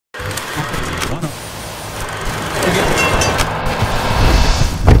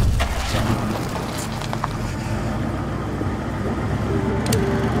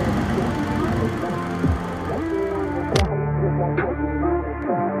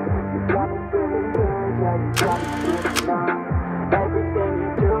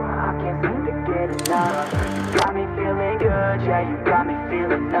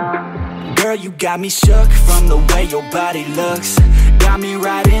Girl, you got me shook from the way your body looks. Got me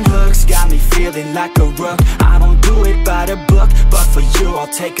riding hooks, got me feeling like a rook. I don't do it by the book, but for you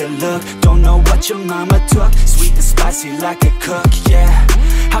I'll take a look. Don't know what your mama took, sweet and spicy like a cook, yeah.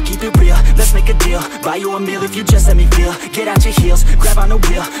 I'll keep it real, let's make a deal. Buy you a meal if you just let me feel. Get out your heels, grab on the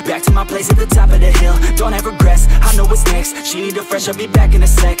wheel. Back to my place at the top of the hill. Don't have regrets, I know what's next. She need a fresh, I'll be back in a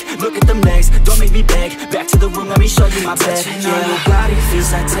sec. Look at them legs, don't make me beg. Back to the room, let me show you my bed. Touching on your body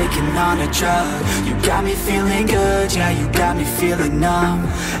feels like taking on a drug. You got me feeling good, yeah, you got me feeling numb.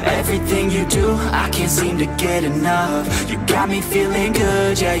 Everything you do, I can't seem to get enough. You got me feeling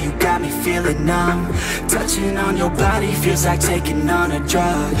good, yeah, you got me feeling numb. Touching on your body feels like taking on a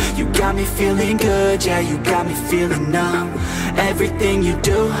drug. You got me feeling good, yeah, you got me feeling numb. Everything you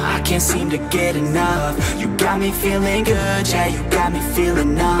do, I can't seem to get enough. You got me feeling good, yeah, you got me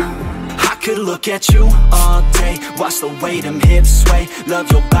feeling numb. I could look at you all day, watch the way them hips sway.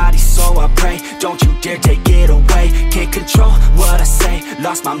 Love your body so I pray, don't you dare take it away. Can't control what I say,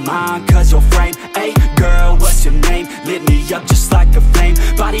 lost my mind cause your frame. Hey girl, what's your name? Lit me up just like a flame.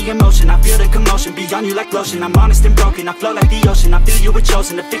 Body in motion, I feel the commotion. Be on you like lotion, I'm honest and broken. I flow like the ocean, I feel you were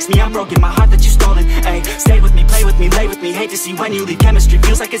chosen to fix me, I'm broken. My heart that you stolen, hey. Stay with me, play with me, lay with me. Hate to see when you leave, chemistry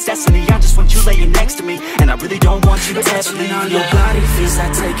feels like it's destiny. I just want you laying next to me, and I really don't want you to ever leave. On your body feels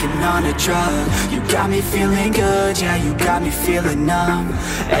like taking on a drug. You got me feeling good, yeah, you got me feeling numb.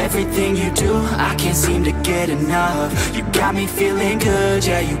 Everything you do, I can't seem to get enough. You got me feeling good,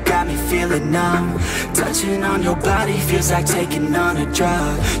 yeah, you got me feeling numb. Touching on your body feels like taking on a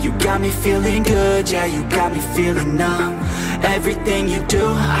drug. You got me feeling good, yeah, you got me feeling numb. Everything you do,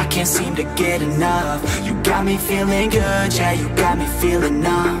 I can't seem to get enough. You got me feeling good, yeah, you got me feeling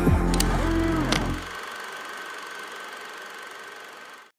numb.